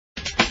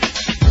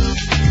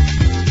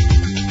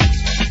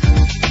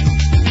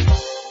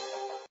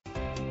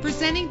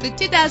the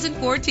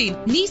 2014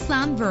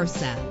 Nissan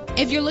Versa.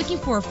 If you're looking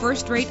for a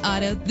first-rate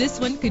auto, this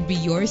one could be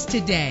yours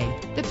today.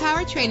 The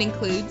powertrain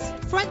includes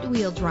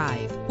front-wheel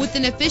drive with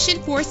an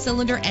efficient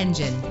 4-cylinder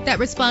engine that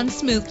responds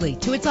smoothly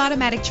to its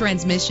automatic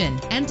transmission.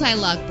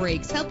 Anti-lock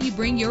brakes help you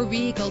bring your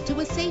vehicle to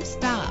a safe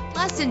stop.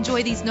 Plus,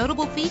 enjoy these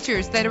notable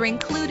features that are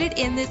included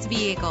in this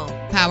vehicle: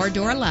 power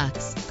door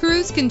locks,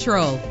 cruise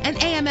control, an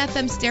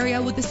AM/FM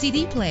stereo with a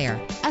CD player,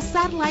 a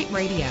satellite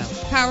radio,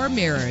 power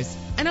mirrors,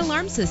 an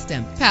alarm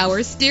system,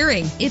 power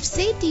steering. If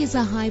safety is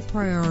a high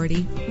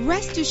priority,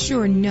 rest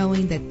assured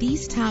knowing that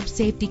these top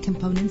safety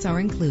components are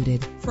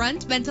included: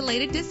 front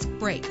ventilated disc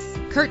brakes,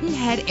 curtain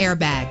head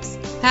airbags,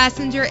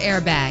 passenger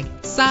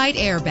airbag, side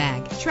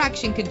airbag,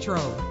 traction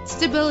control,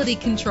 stability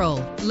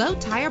control, low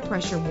tire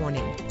pressure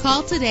warning.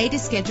 Call today to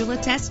schedule a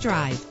test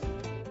drive.